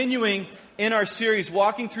Continuing in our series,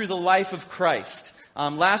 Walking Through the Life of Christ.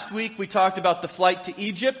 Last week we talked about the flight to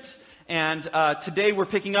Egypt, and today we're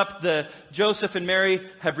picking up Joseph and Mary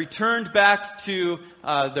have returned back to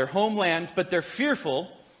their homeland, but they're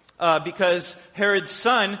fearful because Herod's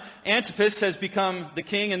son, Antipas, has become the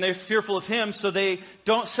king, and they're fearful of him, so they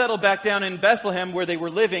don't settle back down in Bethlehem where they were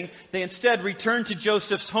living. They instead return to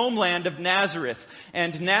Joseph's homeland of Nazareth.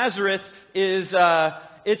 And Nazareth is...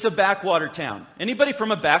 it's a backwater town. Anybody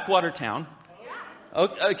from a backwater town?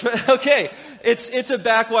 Okay. It's a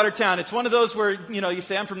backwater town. It's one of those where, you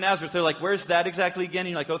say, I'm from Nazareth. They're like, where's that exactly again? And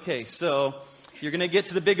you're like, okay, so you're going to get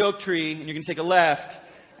to the big oak tree and you're going to take a left,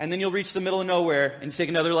 and then you'll reach the middle of nowhere and you take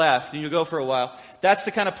another left and you'll go for a while. That's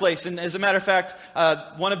the kind of place. And as a matter of fact,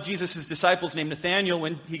 one of Jesus' disciples named Nathanael,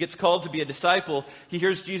 when he gets called to be a disciple, he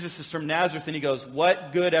hears Jesus is from Nazareth and he goes,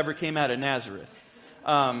 what good ever came out of Nazareth?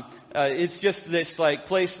 It's just this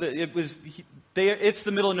place that it's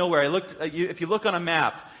the middle of nowhere. If you look on a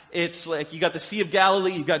map, it's like you got the Sea of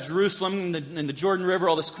Galilee, you've got Jerusalem and the Jordan River,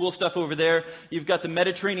 all this cool stuff over there. You've got the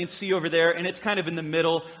Mediterranean Sea over there, and it's kind of in the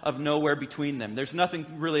middle of nowhere between them. There's nothing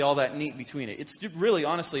really all that neat between it. It's really,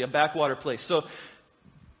 honestly, a backwater place. So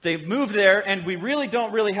they moved there, and we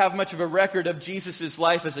don't really have much of a record of Jesus'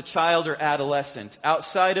 life as a child or adolescent,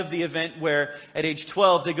 outside of the event where at age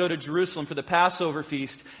 12 they go to Jerusalem for the Passover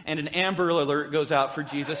feast, and an Amber Alert goes out for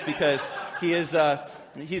Jesus because he's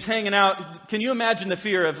hanging out. Can you imagine the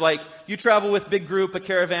fear of, you travel with big group, a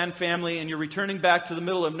caravan family, and you're returning back to the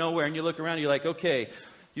middle of nowhere, and you look around and you're like, okay,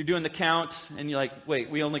 you're doing the count, and you're like, wait,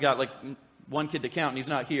 we only got one kid to count, and he's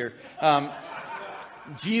not here.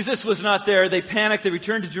 Jesus was not there. They panic. They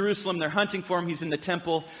return to Jerusalem. They're hunting for him. He's in the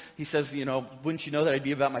temple. He says, wouldn't you know that I'd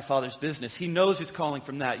be about my Father's business? He knows his calling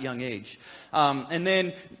from that young age. And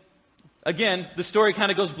then, again, the story kind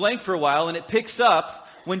of goes blank for a while, and it picks up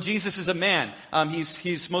when Jesus is a man.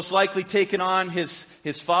 He's most likely taken on his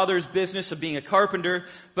father's business of being a carpenter,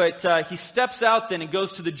 but he steps out then and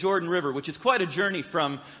goes to the Jordan River, which is quite a journey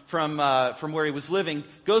from where he was living.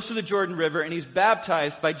 Goes to the Jordan River, and he's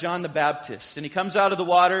baptized by John the Baptist. And he comes out of the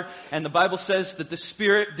water, and the Bible says that the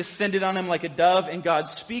Spirit descended on him like a dove, and God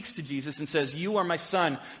speaks to Jesus and says, "You are my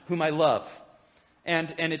Son, whom I love."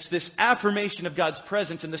 And it's this affirmation of God's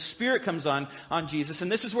presence, and the Spirit comes on Jesus.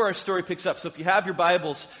 And this is where our story picks up. So if you have your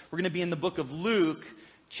Bibles, we're going to be in the book of Luke,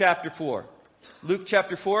 chapter 4. Luke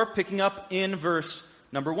chapter 4, picking up in verse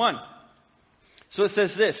number 1. So it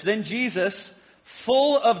says this: Then Jesus,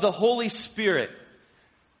 full of the Holy Spirit,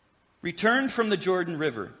 returned from the Jordan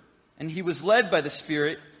River, and he was led by the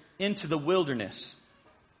Spirit into the wilderness,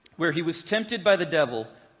 where he was tempted by the devil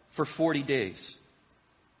for 40 days.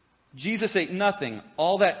 Jesus ate nothing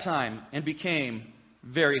all that time and became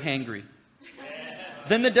very hangry.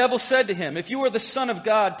 Then the devil said to him, "If you are the Son of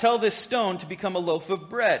God, tell this stone to become a loaf of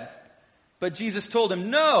bread." But Jesus told him,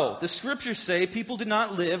 "No, the Scriptures say people do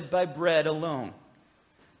not live by bread alone."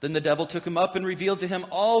 Then the devil took him up and revealed to him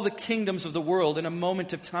all the kingdoms of the world in a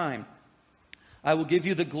moment of time. "I will give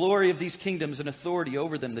you the glory of these kingdoms and authority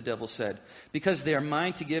over them," the devil said, "because they are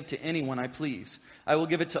mine to give to anyone I please. I will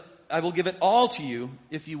give it all to you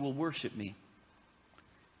if you will worship me."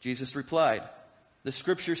 Jesus replied, "The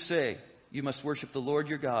Scriptures say you must worship the Lord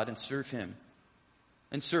your God and serve him,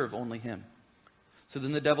 and serve only him." So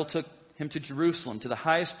then the devil took him to Jerusalem, to the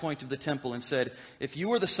highest point of the temple, and said, "If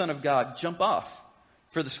you are the Son of God, jump off.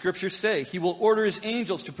 For the Scriptures say, he will order his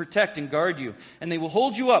angels to protect and guard you, and they will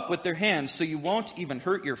hold you up with their hands so you won't even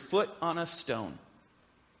hurt your foot on a stone."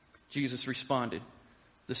 Jesus responded,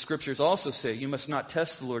 "The Scriptures also say you must not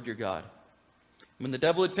test the Lord your God." When the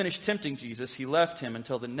devil had finished tempting Jesus, he left him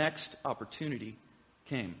until the next opportunity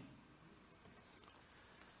came.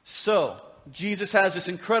 So, Jesus has this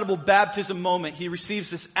incredible baptism moment. He receives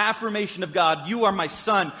this affirmation of God. "You are my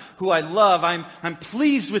Son, who I love. I'm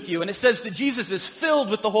pleased with you." And it says that Jesus is filled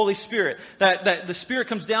with the Holy Spirit. That the Spirit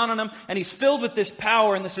comes down on him, and he's filled with this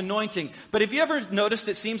power and this anointing. But have you ever noticed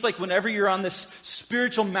it seems like whenever you're on this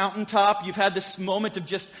spiritual mountaintop, you've had this moment of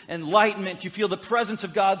just enlightenment. You feel the presence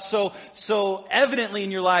of God so evidently in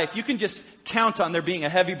your life. You can just count on there being a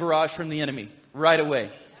heavy barrage from the enemy right away.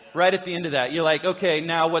 Right at the end of that, you're like, okay,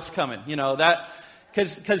 now what's coming?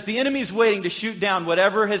 Because the enemy's waiting to shoot down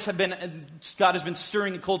whatever God has been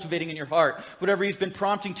stirring and cultivating in your heart, whatever he's been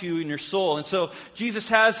prompting to you in your soul. And so Jesus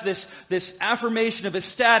has this affirmation of his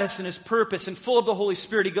status and his purpose, and full of the Holy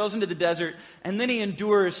Spirit, he goes into the desert, and then he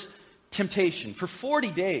endures temptation for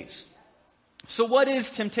 40 days. So what is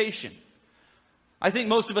temptation? I think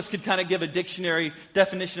most of us could kind of give a dictionary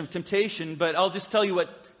definition of temptation, but I'll just tell you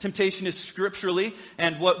what temptation is scripturally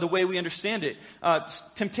and the way we understand it.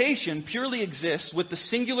 Temptation purely exists with the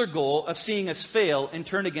singular goal of seeing us fail and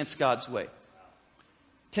turn against God's way.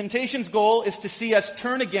 Temptation's goal is to see us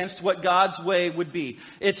turn against what God's way would be.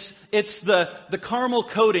 It's the caramel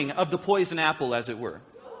coating of the poison apple, as it were.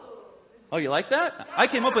 Oh, you like that? I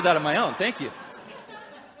came up with that on my own. Thank you.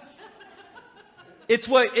 It's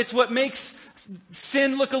what makes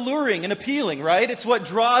sin look alluring and appealing, right? It's what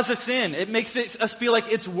draws us in. It makes us feel like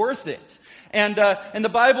it's worth it. And the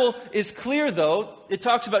Bible is clear, though. It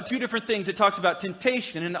talks about two different things. It talks about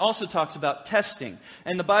temptation, and it also talks about testing.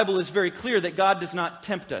 And the Bible is very clear that God does not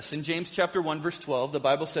tempt us. In James chapter 1, verse 12, the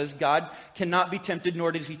Bible says God cannot be tempted,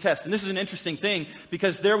 nor does he test. And this is an interesting thing,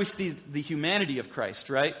 because there we see the humanity of Christ,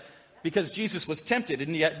 right? Because Jesus was tempted,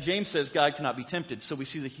 and yet James says God cannot be tempted. So we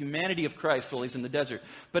see the humanity of Christ while he's in the desert.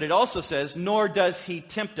 But it also says, nor does he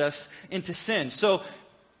tempt us into sin. So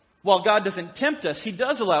while God doesn't tempt us, he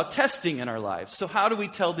does allow testing in our lives. So how do we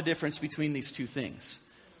tell the difference between these two things?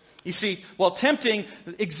 You see, while tempting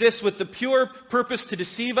exists with the pure purpose to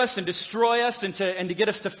deceive us and destroy us and to get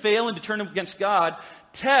us to fail and to turn against God,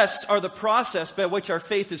 tests are the process by which our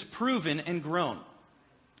faith is proven and grown.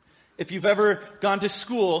 If you've ever gone to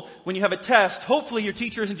school, when you have a test, hopefully your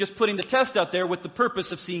teacher isn't just putting the test out there with the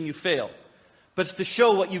purpose of seeing you fail. But it's to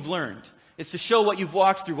show what you've learned. It's to show what you've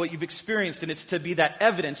walked through, what you've experienced, and it's to be that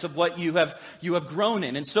evidence of what you have grown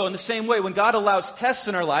in. And so in the same way, when God allows tests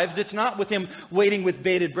in our lives, it's not with him waiting with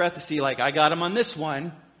bated breath to see, like, I got him on this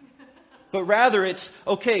one. But rather it's,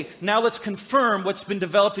 okay, now let's confirm what's been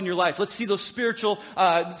developed in your life. Let's see those spiritual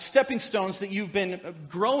stepping stones that you've been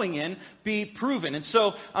growing in be proven. And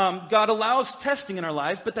so God allows testing in our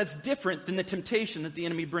life, but that's different than the temptation that the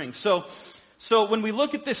enemy brings. So when we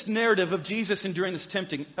look at this narrative of Jesus enduring this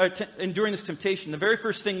temptation, the very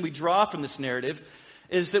first thing we draw from this narrative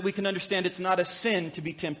is that we can understand it's not a sin to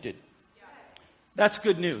be tempted. That's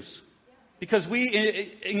good news. Because we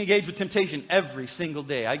engage with temptation every single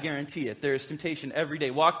day. I guarantee it. There is temptation every day.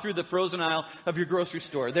 Walk through the frozen aisle of your grocery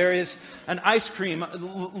store. There is an ice cream,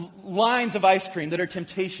 lines of ice cream that are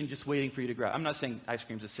temptation just waiting for you to grab. I'm not saying ice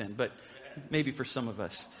cream's a sin, but maybe for some of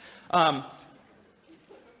us.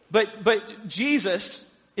 But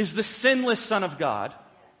Jesus is the sinless Son of God,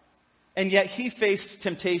 and yet he faced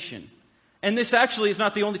temptation. And this actually is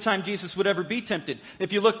not the only time Jesus would ever be tempted.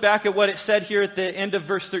 If you look back at what it said here at the end of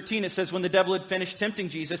verse 13, it says, when the devil had finished tempting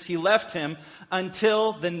Jesus, he left him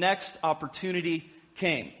until the next opportunity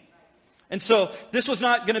came. And so this was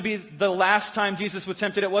not going to be the last time Jesus was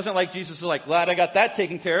tempted. It wasn't like Jesus was like, glad I got that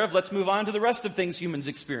taken care of. Let's move on to the rest of things humans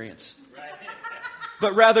experience.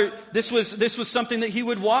 But rather, this was something that he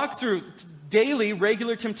would walk through, daily,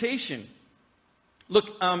 regular temptation.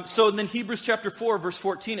 Look, so in Hebrews chapter 4, verse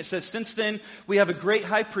 14, it says, since then we have a great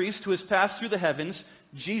high priest who has passed through the heavens,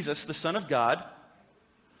 Jesus, the Son of God.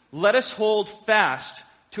 Let us hold fast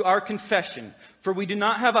to our confession, for we do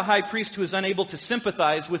not have a high priest who is unable to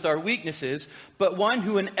sympathize with our weaknesses, but one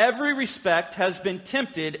who in every respect has been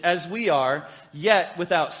tempted as we are, yet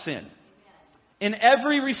without sin. In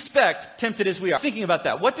every respect, tempted as we are. Thinking about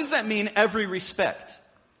that, what does that mean, every respect?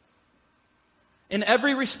 In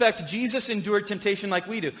every respect, Jesus endured temptation like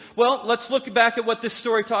we do. Well, let's look back at what this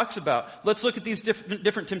story talks about. Let's look at these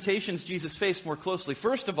different temptations Jesus faced more closely.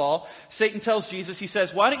 First of all, Satan tells Jesus, he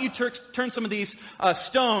says, why don't you turn some of these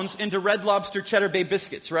stones into Red Lobster Cheddar Bay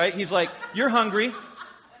biscuits, right? He's like, you're hungry.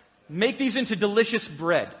 Make these into delicious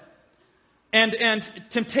bread. And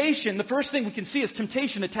temptation, the first thing we can see is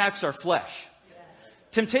temptation attacks our flesh.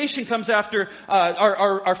 Temptation comes after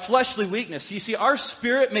our fleshly weakness. You see, our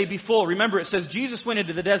spirit may be full. Remember, it says Jesus went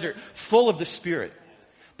into the desert full of the Spirit.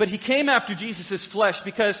 But he came after Jesus' flesh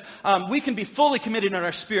because we can be fully committed in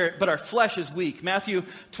our spirit, but our flesh is weak. Matthew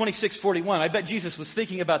 26:41. I bet Jesus was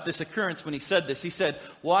thinking about this occurrence when he said this. He said,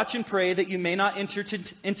 watch and pray that you may not enter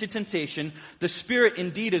into temptation. The spirit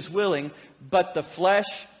indeed is willing, but the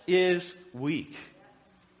flesh is weak.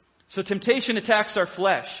 So temptation attacks our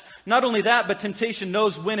flesh. Not only that, but temptation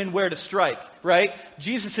knows when and where to strike, right?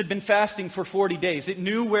 Jesus had been fasting for 40 days. It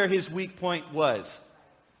knew where his weak point was.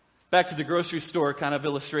 Back to the grocery store kind of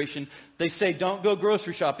illustration. They say don't go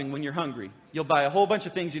grocery shopping when you're hungry. You'll buy a whole bunch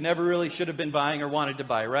of things you never really should have been buying or wanted to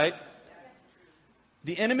buy, right?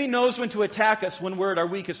 The enemy knows when to attack us when we're at our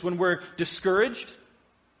weakest, when we're discouraged,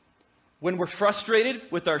 when we're frustrated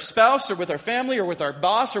with our spouse or with our family or with our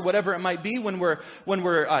boss or whatever it might be, when we're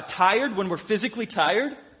tired, when we're physically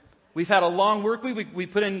tired. We've had a long work week. We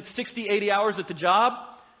put in 60, 80 hours at the job.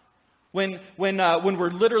 When we're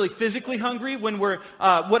literally physically hungry, when we're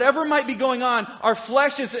whatever might be going on, our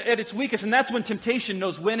flesh is at its weakest, and that's when temptation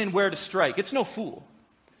knows when and where to strike. It's no fool.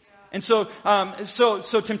 And so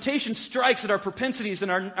temptation strikes at our propensities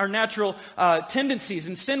and our natural tendencies.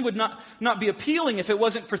 And sin would not be appealing if it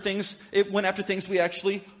wasn't for things, it went after things we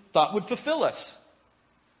actually thought would fulfill us.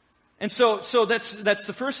 And so that's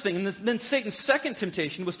the first thing. And then Satan's second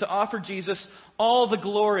temptation was to offer Jesus all the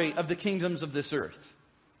glory of the kingdoms of this earth.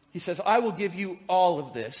 He says, I will give you all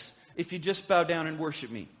of this if you just bow down and worship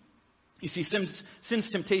me. You see, sin's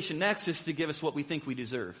temptation next is to give us what we think we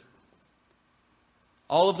deserve.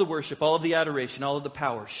 All of the worship, all of the adoration, all of the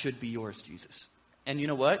power should be yours, Jesus. And you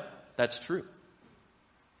know what? That's true.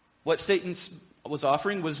 What Satan was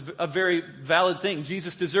offering was a very valid thing.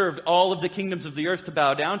 Jesus deserved all of the kingdoms of the earth to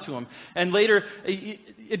bow down to him. And later,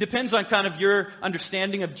 it depends on kind of your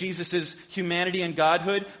understanding of Jesus' humanity and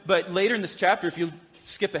godhood. But later in this chapter, if you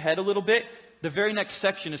skip ahead a little bit, the very next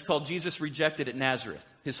section is called Jesus Rejected at Nazareth,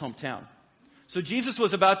 his hometown. So Jesus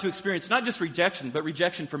was about to experience not just rejection, but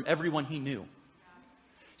rejection from everyone he knew.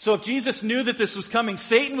 So if Jesus knew that this was coming,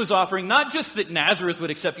 Satan was offering not just that Nazareth would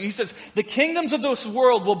accept you. He says, the kingdoms of this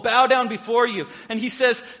world will bow down before you. And he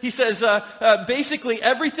says, basically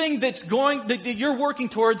everything that you're working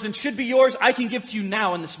towards and should be yours, I can give to you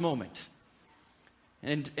now in this moment.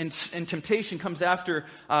 And temptation comes after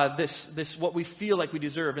this what we feel like we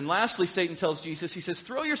deserve. And lastly, Satan tells Jesus, he says,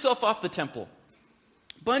 throw yourself off the temple.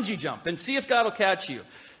 Bungee jump and see if God will catch you.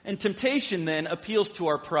 And temptation then appeals to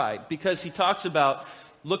our pride because he talks about,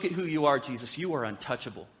 look at who you are, Jesus. You are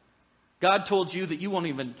untouchable. God told you that you won't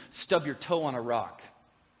even stub your toe on a rock.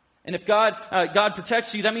 And if God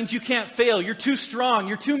protects you, that means you can't fail. You're too strong.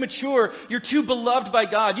 You're too mature. You're too beloved by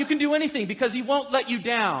God. You can do anything because he won't let you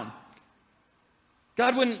down.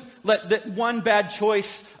 God wouldn't let that one bad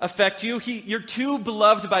choice affect you. You're too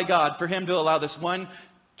beloved by God for him to allow this one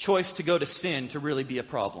choice to go to sin to really be a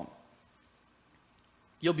problem.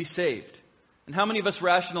 You'll be saved. And how many of us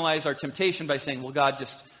rationalize our temptation by saying, well, God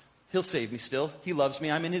he'll save me still. He loves me.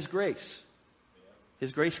 I'm in his grace.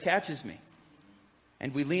 His grace catches me.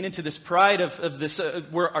 And we lean into this pride of this,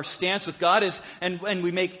 where our stance with God is, and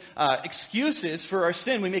we make excuses for our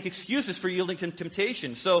sin. We make excuses for yielding to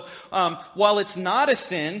temptation. So while it's not a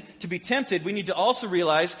sin to be tempted, we need to also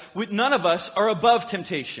realize none of us are above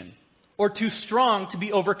temptation or too strong to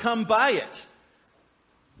be overcome by it.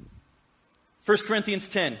 1 Corinthians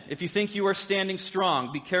 10, if you think you are standing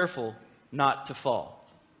strong, be careful not to fall.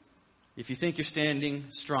 If you think you're standing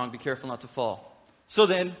strong, be careful not to fall. So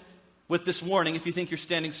then, with this warning, if you think you're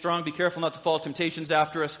standing strong, be careful not to fall. Temptation's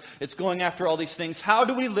after us. It's going after all these things. How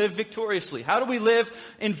do we live victoriously? How do we live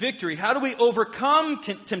in victory? How do we overcome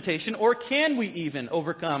temptation, or can we even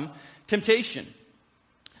overcome temptation?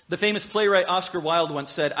 The famous playwright Oscar Wilde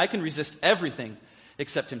once said, I can resist everything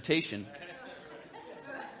except temptation.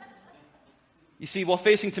 You see, while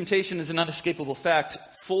facing temptation is an unescapable fact,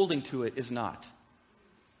 folding to it is not.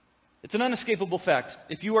 It's an unescapable fact.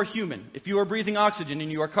 If you are human, if you are breathing oxygen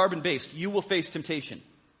and you are carbon-based, you will face temptation.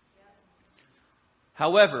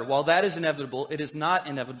 However, while that is inevitable, it is not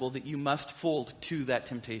inevitable that you must fold to that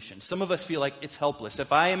temptation. Some of us feel like it's helpless.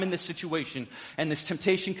 If I am in this situation and this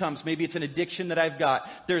temptation comes, maybe it's an addiction that I've got,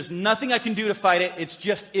 there's nothing I can do to fight it. It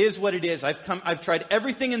just is what it is. I've tried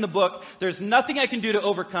everything in the book. There's nothing I can do to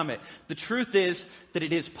overcome it. The truth is that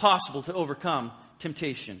it is possible to overcome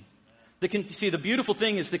temptation. The beautiful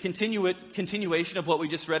thing is the continuation of what we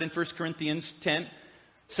just read in 1 Corinthians 10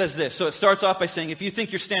 says this. So it starts off by saying, if you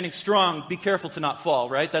think you're standing strong, be careful to not fall,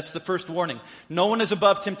 right? That's the first warning. No one is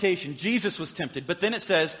above temptation. Jesus was tempted. But then it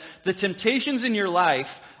says, the temptations in your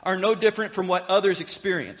life are no different from what others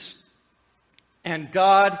experience. And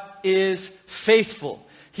God is faithful.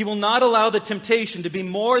 He will not allow the temptation to be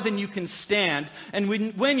more than you can stand. And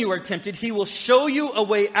when you are tempted, he will show you a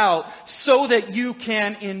way out so that you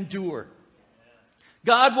can endure.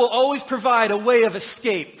 God will always provide a way of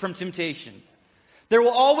escape from temptation. There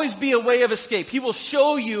will always be a way of escape. He will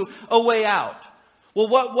show you a way out. Well,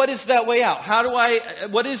 what is that way out?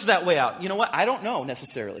 What is that way out? You know what? I don't know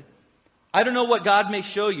necessarily. I don't know what God may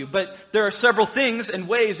show you, but there are several things and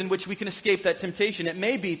ways in which we can escape that temptation. It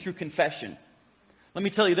may be through confession. Let me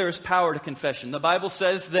tell you, there is power to confession. The Bible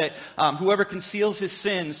says that whoever conceals his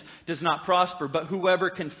sins does not prosper, but whoever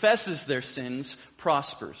confesses their sins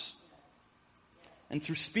prospers. And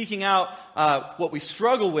through speaking out what we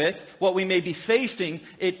struggle with, what we may be facing,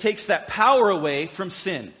 it takes that power away from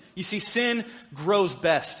sin. You see, sin grows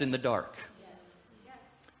best in the dark.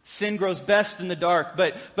 Sin grows best in the dark,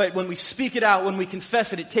 but when we speak it out, when we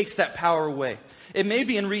confess it, it takes that power away. It may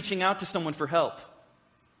be in reaching out to someone for help.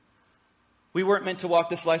 We weren't meant to walk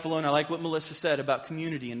this life alone. I like what Melissa said about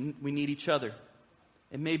community, and we need each other.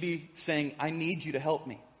 It may be saying, I need you to help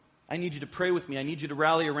me. I need you to pray with me. I need you to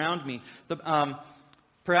rally around me.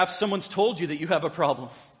 Perhaps someone's told you that you have a problem.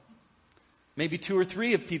 Maybe 2 or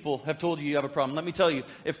 3 of people have told you you have a problem. Let me tell you,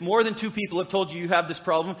 if more than 2 people have told you you have this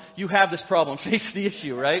problem, you have this problem. Face the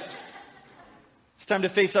issue, right? It's time to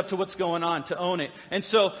face up to what's going on, to own it. And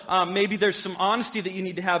so maybe there's some honesty that you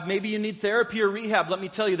need to have. Maybe you need therapy or rehab. Let me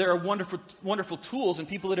tell you, there are wonderful, wonderful tools and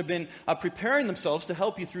people that have been preparing themselves to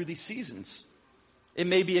help you through these seasons. It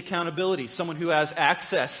may be accountability, someone who has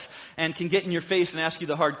access and can get in your face and ask you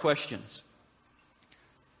the hard questions.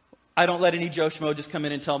 I don't let any Joe Schmo just come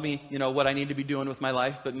in and tell me, what I need to be doing with my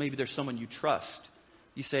life, but maybe there's someone you trust.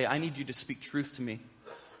 You say, I need you to speak truth to me.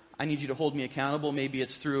 I need you to hold me accountable. Maybe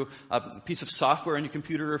it's through a piece of software on your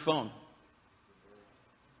computer or phone.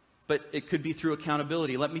 But it could be through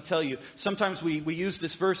accountability. Let me tell you, sometimes we use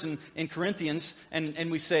this verse in Corinthians and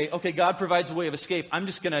we say, okay, God provides a way of escape. I'm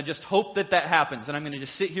just going to hope that happens, and I'm going to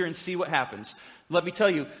just sit here and see what happens. Let me tell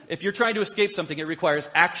you, if you're trying to escape something, it requires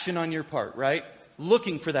action on your part, right?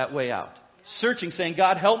 Looking for that way out. Searching, saying,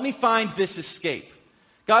 God, help me find this escape.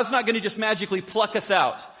 God's not going to just magically pluck us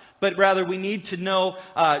out, but rather we need to know,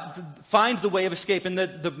 find the way of escape. And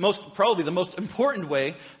probably the most important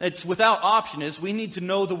way, it's without option, is we need to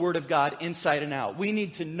know the Word of God inside and out. We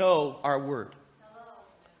need to know our Word.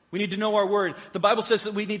 We need to know our Word. The Bible says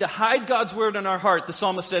that we need to hide God's Word in our heart. The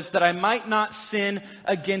psalmist says, that I might not sin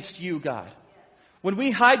against you, God. When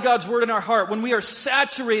we hide God's Word in our heart, when we are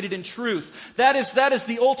saturated in truth, that is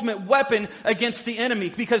the ultimate weapon against the enemy.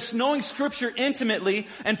 Because knowing Scripture intimately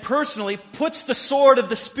and personally puts the sword of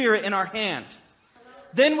the Spirit in our hand.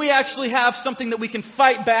 Then we actually have something that we can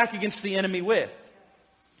fight back against the enemy with.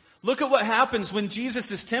 Look at what happens when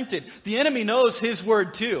Jesus is tempted. The enemy knows his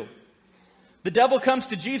word too. The devil comes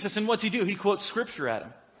to Jesus, and what's he do? He quotes Scripture at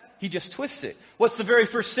him. He just twists it. What's the very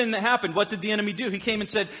first sin that happened? What did the enemy do? He came and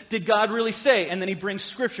said, did God really say? And then he brings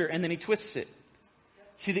Scripture and then he twists it.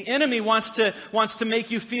 See, the enemy wants to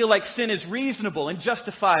make you feel like sin is reasonable and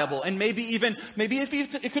justifiable. And maybe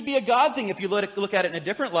it could be a God thing if you look at it in a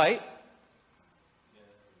different light.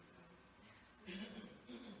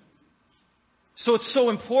 So it's so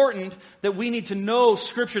important that we need to know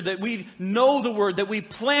Scripture, that we know the Word, that we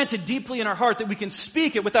plant it deeply in our heart, that we can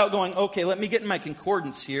speak it without going, okay, let me get in my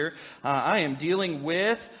concordance here. I am dealing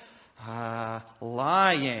with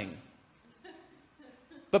lying.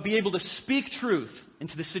 But be able to speak truth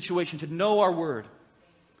into the situation, to know our Word.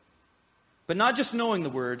 But not just knowing the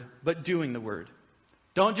Word, but doing the Word.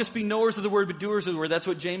 Don't just be knowers of the Word, but doers of the Word. That's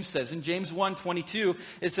what James says. In James 1:22,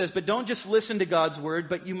 it says, but don't just listen to God's Word,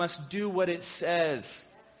 but you must do what it says.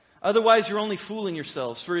 Otherwise, you're only fooling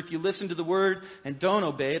yourselves. For if you listen to the Word and don't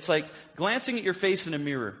obey, it's like glancing at your face in a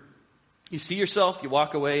mirror. You see yourself, you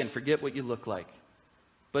walk away, and forget what you look like.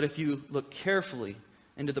 But if you look carefully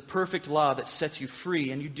into the perfect law that sets you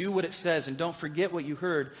free, and you do what it says, and don't forget what you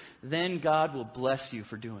heard, then God will bless you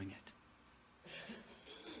for doing it.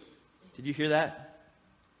 Did you hear that?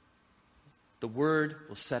 The Word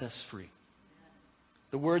will set us free.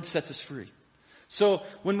 The Word sets us free. So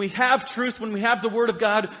when we have truth, when we have the Word of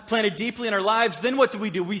God planted deeply in our lives, then what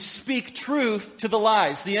do? We speak truth to the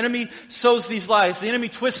lies. The enemy sows these lies. The enemy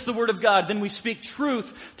twists the Word of God. Then we speak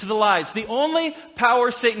truth to the lies. The only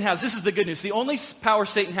power Satan has, this is the good news, the only power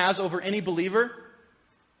Satan has over any believer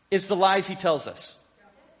is the lies he tells us.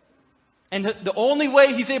 And the only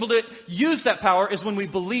way he's able to use that power is when we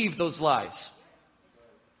believe those lies.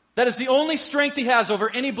 That is the only strength he has over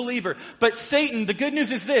any believer. But Satan, the good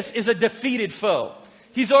news is this, is a defeated foe.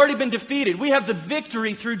 He's already been defeated. We have the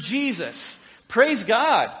victory through Jesus. Praise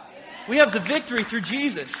God. We have the victory through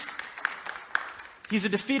Jesus. He's a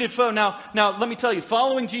defeated foe. Now, let me tell you,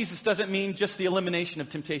 following Jesus doesn't mean just the elimination of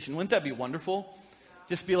temptation. Wouldn't that be wonderful?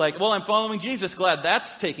 Just be like, well, I'm following Jesus. Glad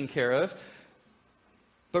that's taken care of.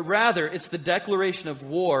 But rather, it's the declaration of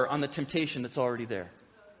war on the temptation that's already there.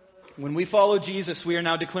 When we follow Jesus, we are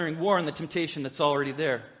now declaring war on the temptation that's already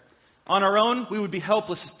there. On our own, we would be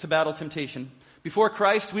helpless to battle temptation. Before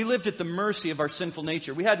Christ, we lived at the mercy of our sinful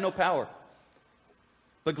nature. We had no power.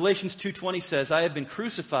 But Galatians 2:20 says, I have been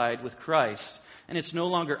crucified with Christ, and it's no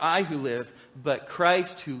longer I who live, but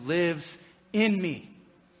Christ who lives in me.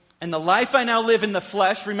 And the life I now live in the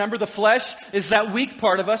flesh, remember the flesh is that weak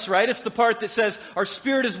part of us, right? It's the part that says our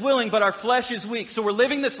spirit is willing, but our flesh is weak. So we're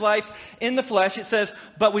living this life in the flesh. It says,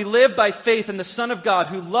 but we live by faith in the Son of God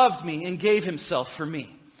who loved me and gave himself for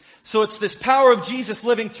me. So it's this power of Jesus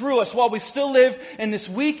living through us while we still live in this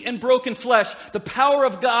weak and broken flesh. The power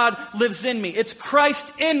of God lives in me. It's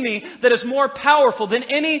Christ in me that is more powerful than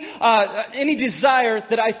any desire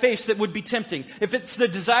that I face that would be tempting. If it's the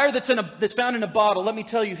desire that's found in a bottle, let me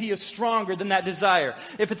tell you, He is stronger than that desire.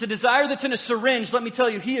 If it's a desire that's in a syringe, let me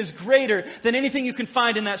tell you, He is greater than anything you can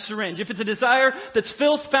find in that syringe. If it's a desire that's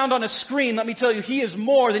filth found on a screen, let me tell you, He is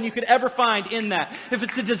more than you could ever find in that. If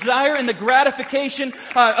it's a desire in the gratification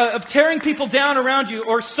of tearing people down around you,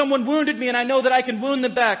 or someone wounded me and I know that I can wound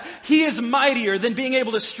them back, He is mightier than being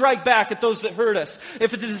able to strike back at those that hurt us.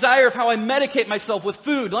 If it's a desire of how I medicate myself with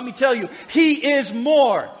food, let me tell you, He is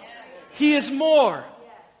more. He is more.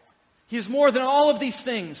 He is more than all of these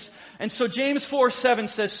things. And so James 4:7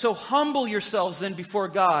 says, so humble yourselves then before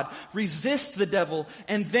God, resist the devil,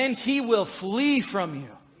 and then he will flee from you.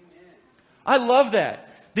 I love that.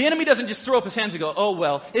 The enemy doesn't just throw up his hands and go, oh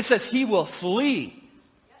well. It says he will flee.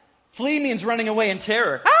 Flee means running away in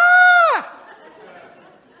terror. Ah!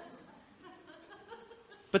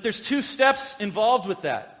 But there's 2 steps involved with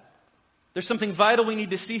that. There's something vital we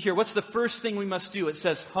need to see here. What's the first thing we must do? It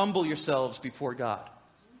says, humble yourselves before God.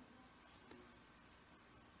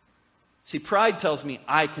 See, pride tells me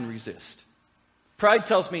I can resist. Pride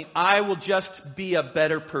tells me I will just be a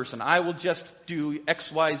better person. I will just do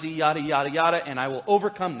X, Y, Z, yada, yada, yada, and I will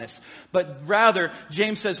overcome this. But rather,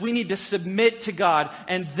 James says we need to submit to God.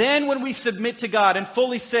 And then when we submit to God and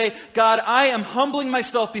fully say, God, I am humbling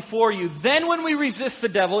myself before you. Then when we resist the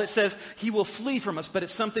devil, it says he will flee from us. But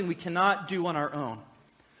it's something we cannot do on our own.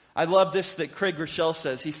 I love this that Craig Rochelle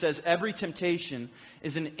says. He says, every temptation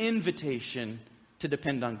is an invitation to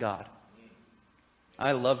depend on God.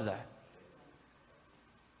 I love that.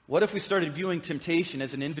 What if we started viewing temptation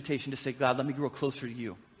as an invitation to say, God, let me grow closer to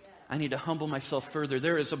you. I need to humble myself further.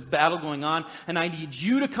 There is a battle going on, and I need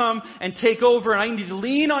you to come and take over, and I need to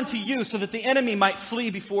lean onto you so that the enemy might flee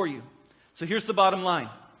before you. So here's the bottom line.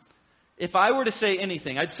 If I were to say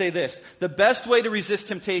anything, I'd say this. The best way to resist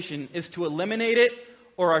temptation is to eliminate it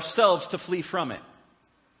or ourselves to flee from it.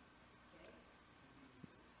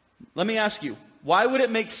 Let me ask you, why would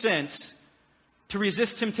it make sense to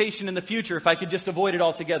resist temptation in the future if I could just avoid it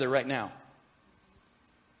altogether right now?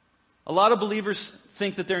 A lot of believers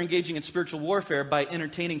think that they're engaging in spiritual warfare by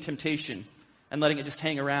entertaining temptation and letting it just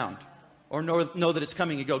hang around. Or know that it's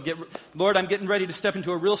coming and go, Lord, I'm getting ready to step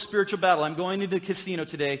into a real spiritual battle. I'm going into the casino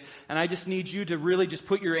today, and I just need you to really just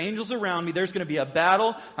put your angels around me. There's going to be a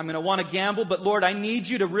battle. I'm going to want to gamble, but Lord, I need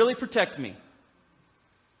you to really protect me.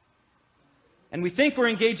 And we think we're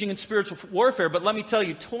engaging in spiritual warfare, but let me tell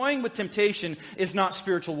you, toying with temptation is not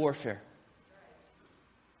spiritual warfare.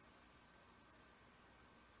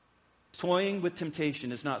 Toying with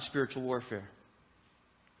temptation is not spiritual warfare.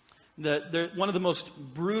 One of the most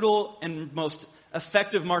brutal and most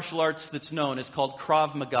effective martial arts that's known is called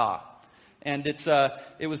Krav Maga. And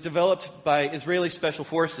it was developed by Israeli Special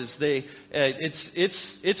Forces.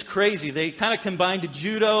 It's crazy. They kind of combined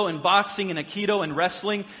judo and boxing and aikido and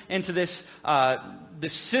wrestling into this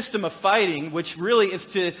system of fighting, which really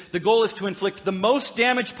the goal is to inflict the most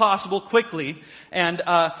damage possible quickly and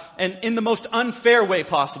in the most unfair way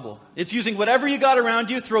possible. It's using whatever you got around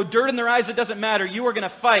you, throw dirt in their eyes, it doesn't matter. You are going to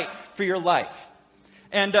fight for your life.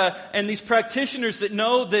 And these practitioners that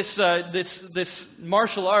know this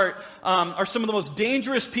martial art are some of the most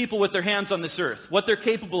dangerous people with their hands on this earth. What they're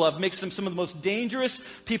capable of makes them some of the most dangerous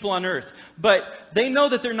people on earth. But they know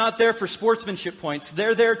that they're not there for sportsmanship points.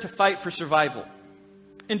 They're there to fight for survival.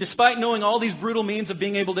 And despite knowing all these brutal means of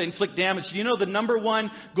being able to inflict damage, do you know the number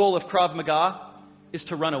one goal of Krav Maga is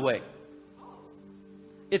to run away?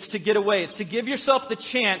 It's to get away. It's to give yourself the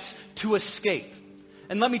chance to escape.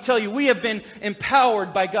 And let me tell you, we have been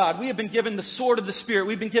empowered by God. We have been given the sword of the Spirit.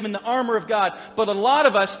 We've been given the armor of God. But a lot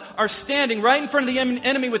of us are standing right in front of the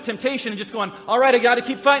enemy with temptation and just going, all right, I got to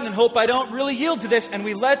keep fighting and hope I don't really yield to this. And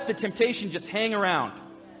we let the temptation just hang around.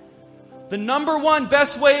 The number one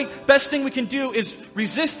best thing we can do is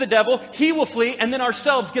resist the devil. He will flee, and then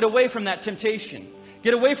ourselves get away from that temptation.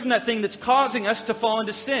 Get away from that thing that's causing us to fall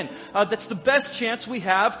into sin. That's the best chance we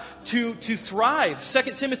have to thrive.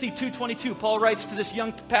 2 Timothy 2:22, Paul writes to this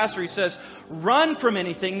young pastor, he says, run from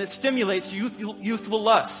anything that stimulates youthful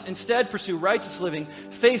lusts. Instead, pursue righteous living,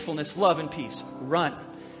 faithfulness, love, and peace. Run.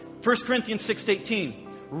 1 Corinthians 6:18,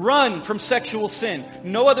 run from sexual sin.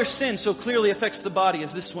 No other sin so clearly affects the body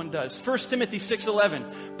as this one does. 1 Timothy 6:11,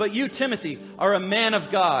 but you, Timothy, are a man of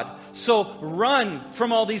God. So run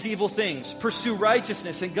from all these evil things. Pursue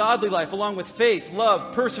righteousness and godly life along with faith,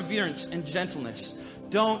 love, perseverance, and gentleness.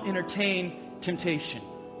 Don't entertain temptation.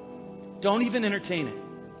 Don't even entertain it.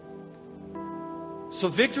 So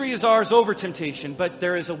victory is ours over temptation, but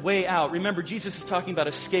there is a way out. Remember, Jesus is talking about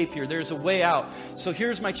escape here. There is a way out. So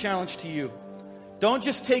here's my challenge to you. Don't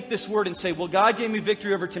just take this word and say, well, God gave me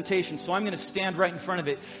victory over temptation, so I'm going to stand right in front of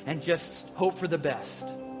it and just hope for the best.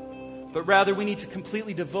 But rather, we need to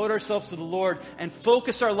completely devote ourselves to the Lord and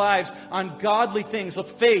focus our lives on godly things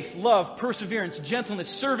of faith, love, perseverance, gentleness,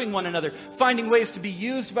 serving one another, finding ways to be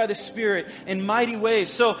used by the Spirit in mighty ways.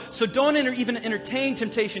 So don't even entertain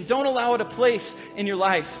temptation. Don't allow it a place in your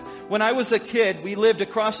life. When I was a kid, we lived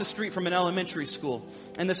across the street from an elementary school.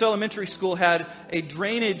 And this elementary school had a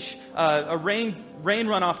drainage, a rain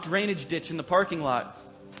runoff drainage ditch in the parking lot.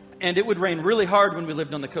 And it would rain really hard when we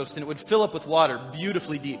lived on the coast, and it would fill up with water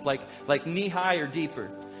beautifully deep, like knee-high or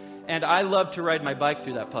deeper. And I loved to ride my bike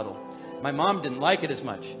through that puddle. My mom didn't like it as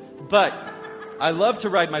much, but I loved to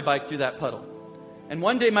ride my bike through that puddle. And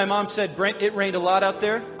one day my mom said, Brent, it rained a lot out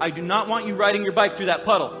there. I do not want you riding your bike through that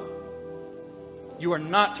puddle. You are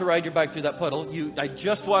not to ride your bike through that puddle. I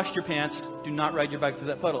just washed your pants. Do not ride your bike through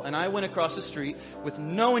that puddle. And I went across the street with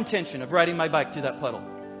no intention of riding my bike through that puddle.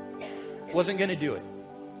 Wasn't going to do it.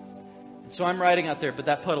 So I'm riding out there, but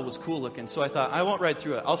that puddle was cool looking. So I thought, I won't ride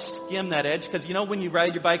through it. I'll skim that edge. Because you know when you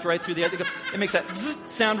ride your bike right through the edge, it makes that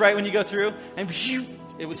sound right when you go through. And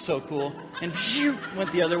it was so cool. And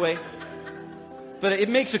went the other way. But it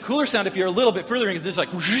makes a cooler sound if you're a little bit further. And it's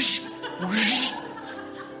like whoosh, whoosh.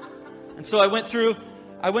 And so I went through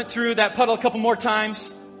that puddle a couple more times.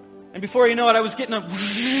 And before you know it, I was getting a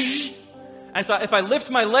whoosh. I thought, if I lift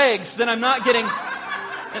my legs, then I'm not getting...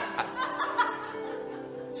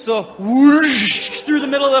 So, whoosh, through the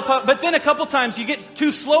middle of the puddle. But then a couple times you get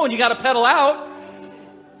too slow and you got to pedal out.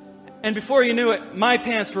 And before you knew it, my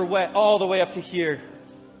pants were wet all the way up to here.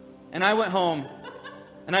 And I went home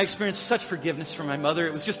and I experienced such forgiveness from my mother.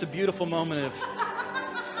 It was just a beautiful moment of...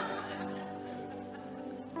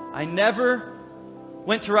 I never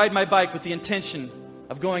went to ride my bike with the intention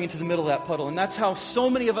of going into the middle of that puddle. And that's how so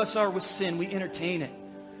many of us are with sin. We entertain it.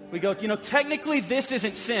 We go, technically this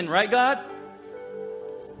isn't sin, right, God?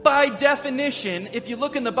 By definition, if you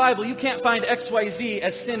look in the Bible, you can't find XYZ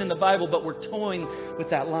as sin in the Bible, but we're toying with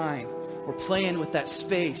that line. We're playing with that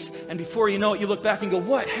space. And before you know it, you look back and go,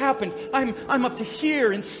 what happened? I'm up to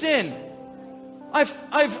here in sin.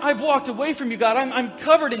 I've walked away from you, God. I'm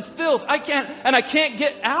covered in filth. I can't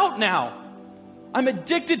get out now. I'm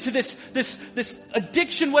addicted to this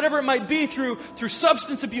addiction, whatever it might be, through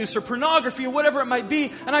substance abuse or pornography or whatever it might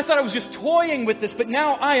be. And I thought I was just toying with this, but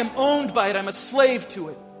now I am owned by it. I'm a slave to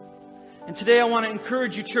it. And today I want to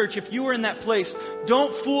encourage you, church, if you are in that place,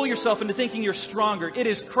 don't fool yourself into thinking you're stronger. It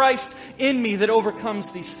is Christ in me that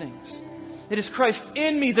overcomes these things. It is Christ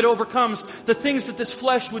in me that overcomes the things that this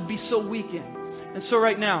flesh would be so weak in. And so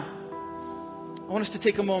right now, I want us to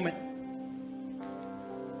take a moment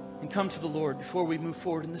and come to the Lord before we move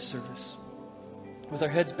forward in this service, with our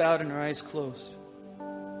heads bowed and our eyes closed.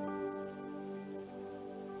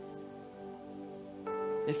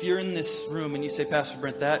 If you're in this room and you say, Pastor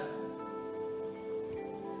Brent,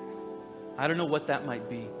 I don't know what that might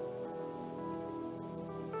be,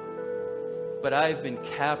 but I've been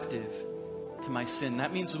captive to my sin.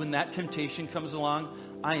 That means when that temptation comes along,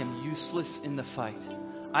 I am useless in the fight.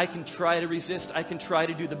 I can try to resist. I can try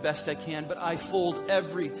to do the best I can, but I fold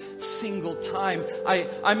every single time.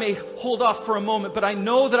 I may hold off for a moment, but I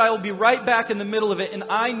know that I will be right back in the middle of it. And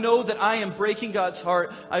I know that I am breaking God's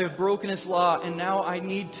heart. I have broken His law, and now I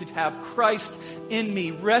need to have Christ in me.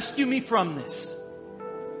 Rescue me from this.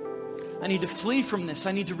 I need to flee from this.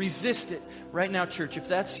 I need to resist it. Right now, church, if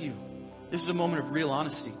that's you, this is a moment of real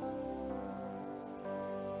honesty.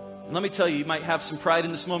 And let me tell you, you might have some pride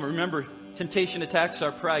in this moment. Remember, temptation attacks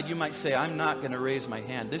our pride. You might say, I'm not going to raise my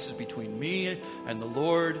hand. This is between me and the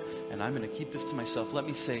Lord, and I'm going to keep this to myself. Let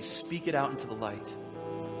me say, speak it out into the light.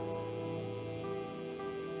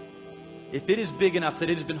 If it is big enough that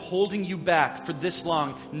it has been holding you back for this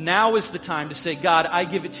long, now is the time to say, God, I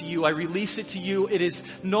give it to you. I release it to you. It is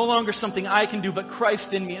no longer something I can do, but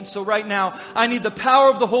Christ in me. And so right now, I need the power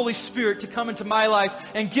of the Holy Spirit to come into my life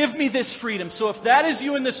and give me this freedom. So if that is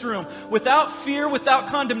you in this room, without fear, without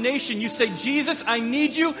condemnation, you say, Jesus, I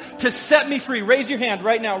need you to set me free. Raise your hand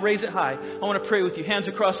right now. Raise it high. I want to pray with you. Hands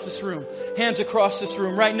across this room. Hands across this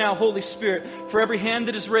room. Right now, Holy Spirit, for every hand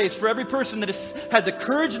that is raised, for every person that has had the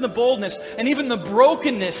courage and the boldness and even the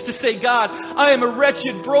brokenness to say, God, I am a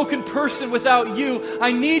wretched, broken person without you.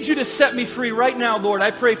 I need you to set me free right now, Lord.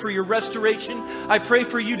 I pray for your restoration. I pray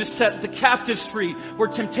for you to set the captives free, where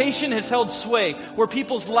temptation has held sway, where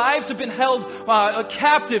people's lives have been held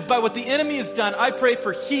captive by what the enemy has done. I pray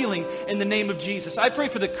for healing in the name of Jesus. I pray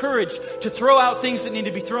for the courage to throw out things that need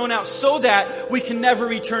to be thrown out so that we can never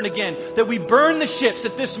return again, that we burn the ships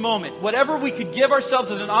at this moment. Whatever we could give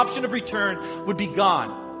ourselves as an option of return would be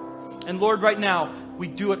gone. And Lord, right now, we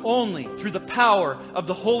do it only through the power of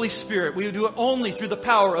the Holy Spirit. We do it only through the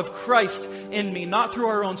power of Christ in me, not through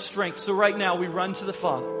our own strength. So right now, we run to the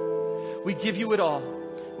Father. We give you it all.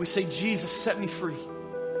 We say, Jesus, set me free.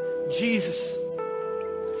 Jesus,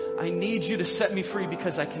 I need you to set me free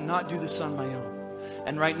because I cannot do this on my own.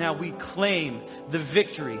 And right now, we claim the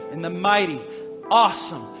victory in the mighty,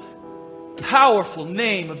 awesome, powerful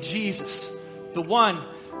name of Jesus, the one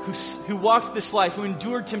who walked this life, who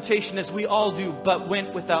endured temptation as we all do, but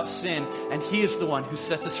went without sin. And He is the one who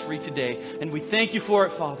sets us free today. And we thank you for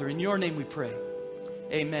it, Father. In your name we pray.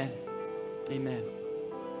 Amen. Amen.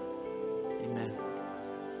 Amen.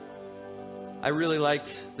 I really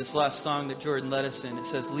liked this last song that Jordan led us in. It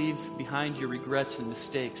says, leave behind your regrets and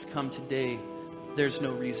mistakes. Come today. There's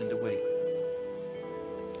no reason to wait.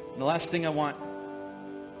 And the last thing I want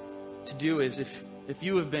to do is, if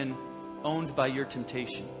you have been owned by your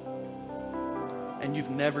temptation and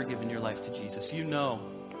you've never given your life to Jesus, you know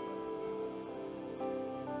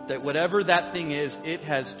that whatever that thing is, it's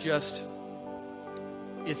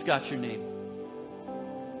got your name.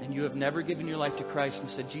 And you have never given your life to Christ and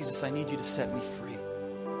said, Jesus, I need you to set me free.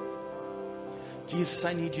 Jesus,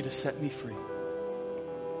 I need you to set me free.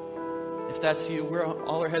 If that's you,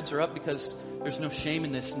 all our heads are up, because there's no shame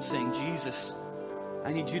in this, in saying, Jesus,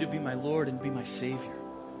 I need you to be my Lord and be my Savior.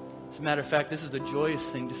 As a matter of fact, this is a joyous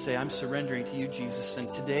thing to say, I'm surrendering to you, Jesus.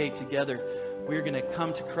 And today, together, we're going to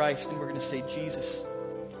come to Christ and we're going to say, Jesus,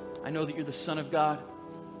 I know that you're the Son of God.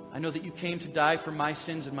 I know that you came to die for my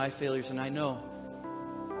sins and my failures. And I know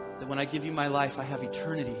that when I give you my life, I have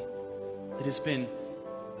eternity that has been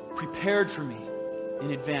prepared for me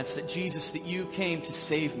in advance. That Jesus, that you came to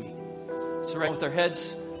save me. So right, with our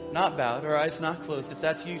heads not bowed, our eyes not closed, if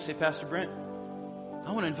that's you, say, Pastor Brent,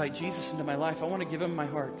 I want to invite Jesus into my life. I want to give him my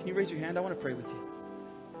heart. Can you raise your hand? I want to pray with you.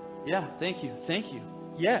 Yeah, thank you. Thank you.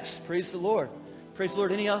 Yes, praise the Lord. Praise the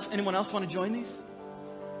Lord. Anyone else want to join these?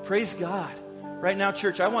 Praise God. Right now,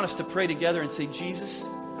 church, I want us to pray together and say, Jesus,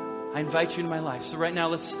 I invite you into my life. So right now,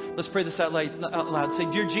 let's pray this out loud. Say,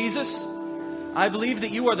 dear Jesus, I believe that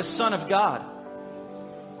you are the Son of God.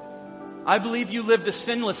 I believe you lived a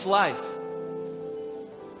sinless life.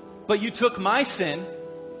 But you took my sin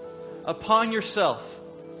upon yourself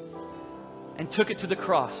and took it to the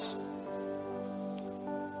cross.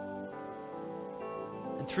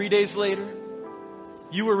 And 3 days later,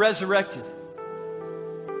 you were resurrected.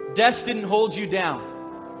 Death didn't hold you down.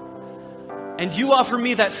 And you offer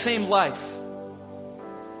me that same life.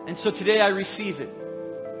 And so today I receive it.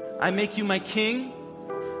 I make you my King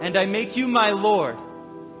and I make you my Lord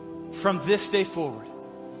from this day forward.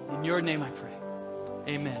 In your name I pray.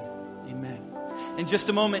 Amen. Amen. In just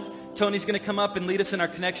a moment, Tony's going to come up and lead us in our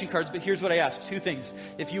connection cards. But here's what I ask. 2 things.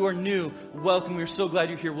 If you are new, welcome. We're so glad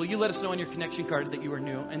you're here. Will you let us know on your connection card that you are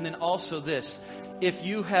new? And then also this. If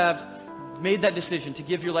you have made that decision to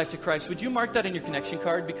give your life to Christ, would you mark that in your connection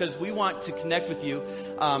card? Because we want to connect with you,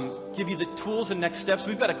 give you the tools and next steps.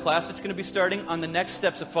 We've got a class that's going to be starting on the next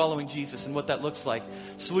steps of following Jesus and what that looks like.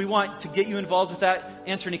 So we want to get you involved with that,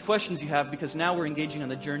 answer any questions you have, because now we're engaging on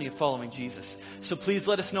the journey of following Jesus. So please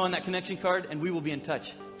let us know on that connection card and we will be in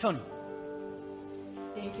touch. Tony.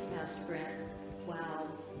 Thank you, Pastor Brent. Wow.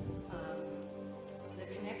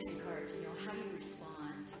 The connection card, how do you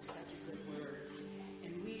respond to such a good word?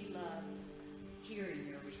 And we love hearing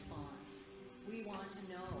your response. We want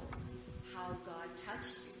to know how God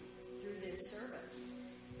touched you through this service.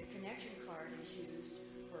 The connection card is used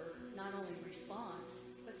for not only response,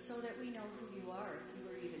 but so that we know who you are if you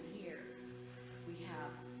were even here. We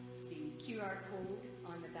have the QR code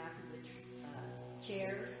on the back of the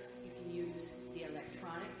chairs. You can use the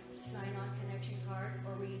electronic sign-on connection card,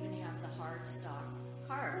 or we even have the hard stock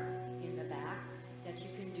card in the back that you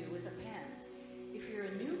can do with a pen. If you're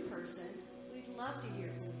a new person, we'd love to hear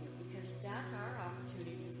from you, because that's our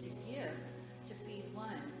opportunity to give, to feed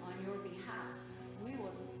one on your behalf. We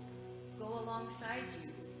will go alongside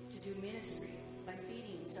you to do ministry by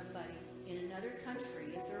feeding somebody in another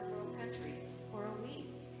country, a third world country, for a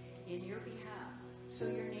week in your behalf. So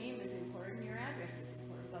your name is important, your address is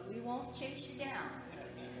important, but we won't chase you down.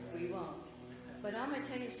 We won't. But I'm going to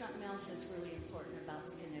tell you something else that's really important about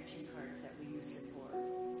the connection cards that we use it for.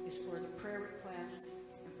 is for the prayer request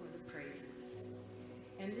and for the praises.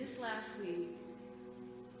 And this last week,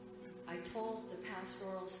 I told the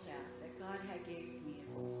pastoral staff that God had gave me a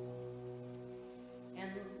goal.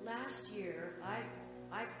 And last year, I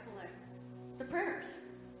collect the prayers.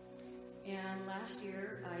 And last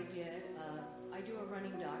year, I do a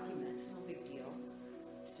running document. It's no big deal.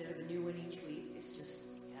 Instead of a new one each week, it's just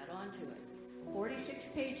add on to it.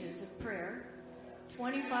 46 pages of prayer,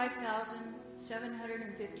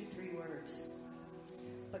 25,753 words.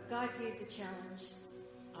 But God gave the challenge,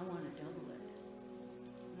 I want to double it.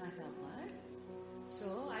 And I thought, what?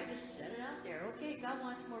 So I just set it out there. Okay, God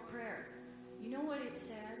wants more prayer. You know what it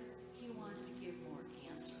said? He wants to give more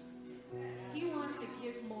answer. He wants to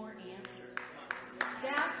give more answer.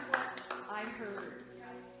 That's what I heard.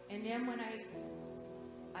 And then when I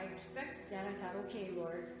expected that, I thought, okay,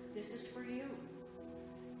 Lord, this is for you.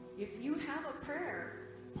 If you have a prayer,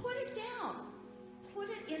 put it down. Put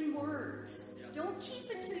it in words. Yeah. Don't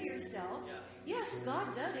keep it to yourself. Yeah. Yes,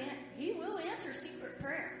 God does. He will answer secret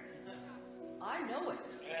prayer. I know it.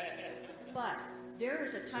 But there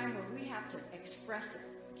is a time where we have to express it,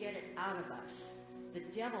 get it out of us. The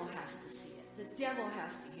devil has to see it. The devil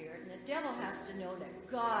has to hear it. And the devil has to know that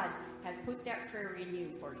God had put that prayer in you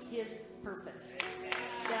for his purpose.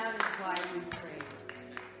 That is why we pray.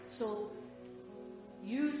 So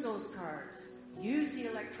use those cards. Use the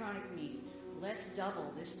electronic means. Let's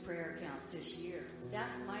double this prayer count this year.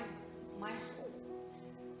 That's my hope.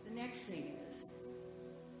 The next thing is,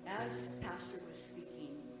 as Pastor was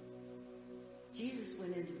speaking, Jesus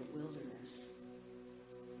went into the wilderness.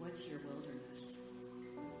 What's your wilderness?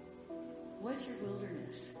 What's your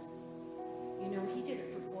wilderness? You know, he did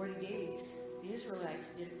it for 40 days. The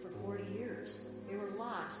Israelites did it for 40 years. They were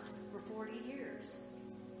lost for 40 years.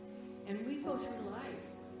 And we go through life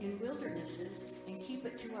in wildernesses and keep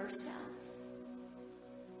it to ourselves.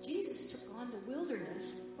 Jesus took on the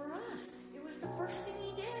wilderness for us. It was the first thing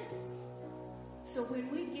he did. So when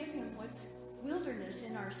we give him what's wilderness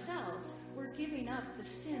in ourselves, we're giving up the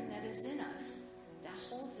sin that is in us, that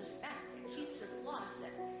holds us back, that keeps us lost,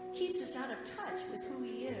 that keeps us out of touch with who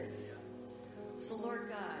he is. So Lord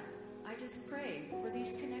God, I just pray for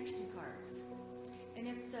these connection cards. And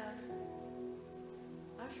if the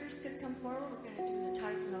ushers could come forward, we're going to do the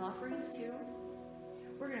tithes and offerings too.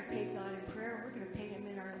 We're going to pay God in prayer. We're going to pay him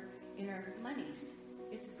in our monies.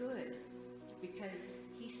 It's good because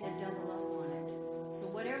he said double up on it. So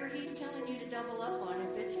whatever he's telling you to double up on,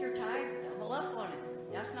 if it's your tithe, double up on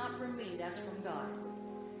it. That's not from me. That's from God.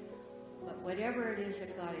 But whatever it is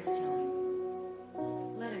that God is telling you,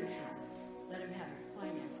 let him have it. Let him have your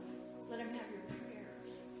finances. Let him have your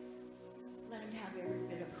prayers. Let him have every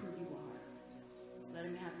bit of who you are. Let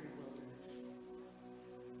him have your wilderness.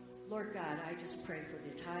 Lord God, I just pray for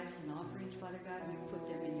the tithes and offerings, Father God. We put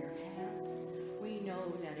them in your hands. We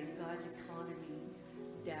know that in God's economy,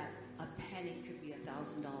 that a penny could be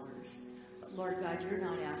 $1,000. But Lord God, you're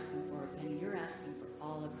not asking for a penny. You're asking for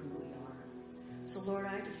all of who we are. So Lord,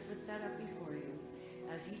 I just lift that up before you.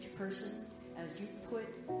 As each person, as you put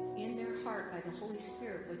in their heart by the Holy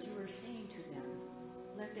Spirit what you are saying to them,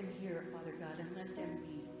 let them hear it, Father God, and let them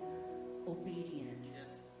be obedient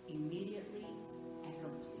immediately and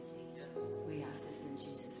completely. We ask this in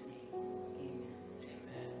Jesus' name. Amen.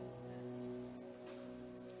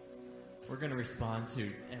 We're going to respond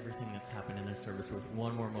to everything that's happened in this service with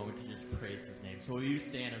one more moment to just praise his name. So will you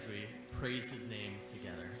stand as we praise his name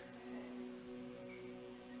together?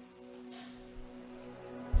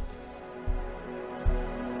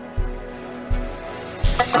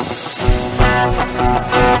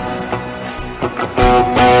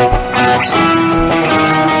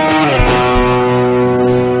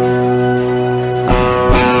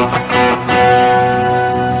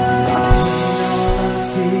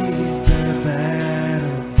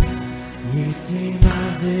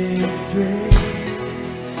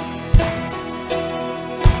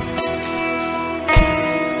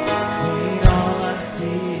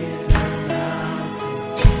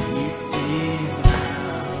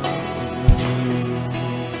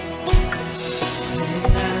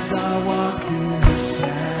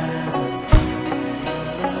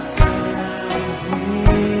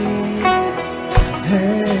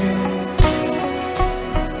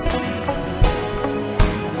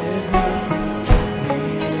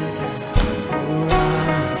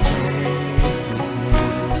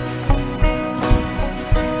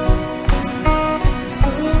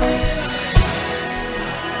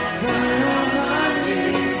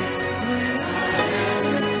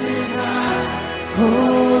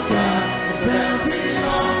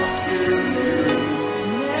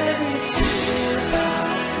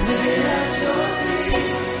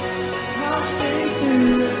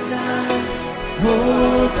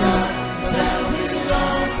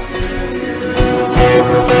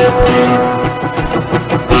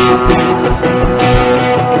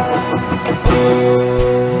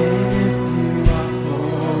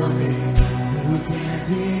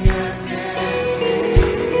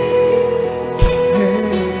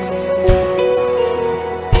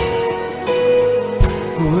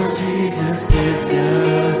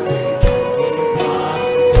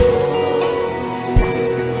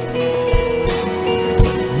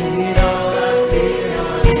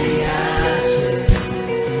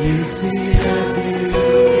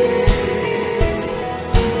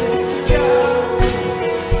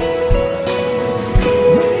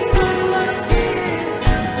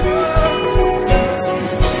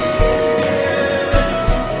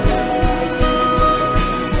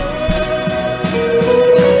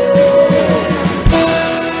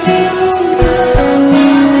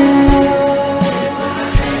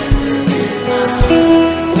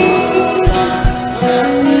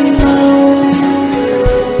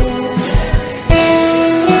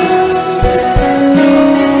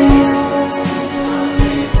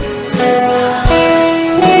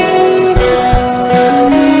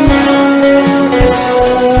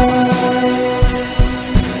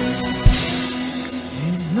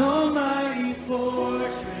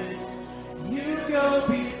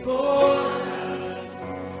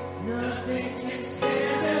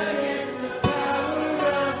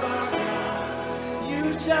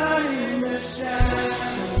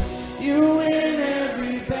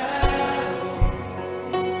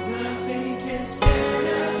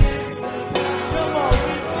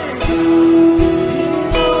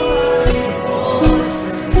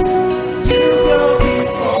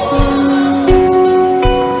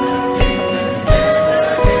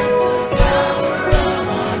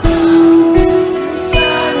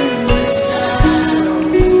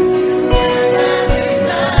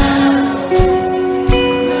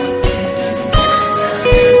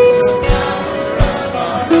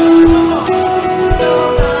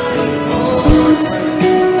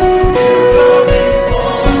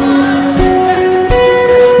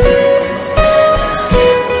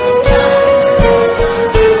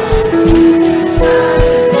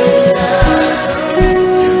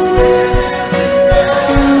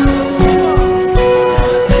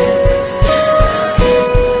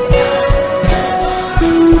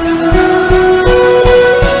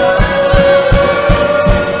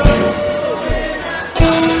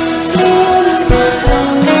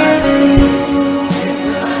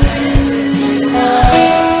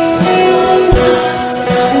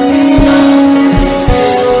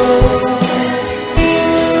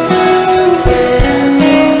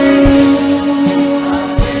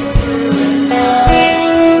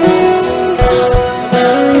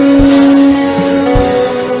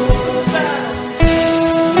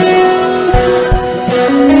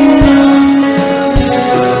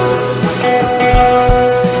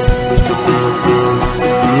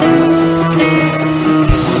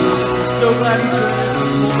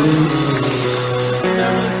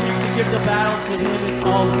 give the battle to him. It's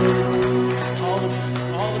all his.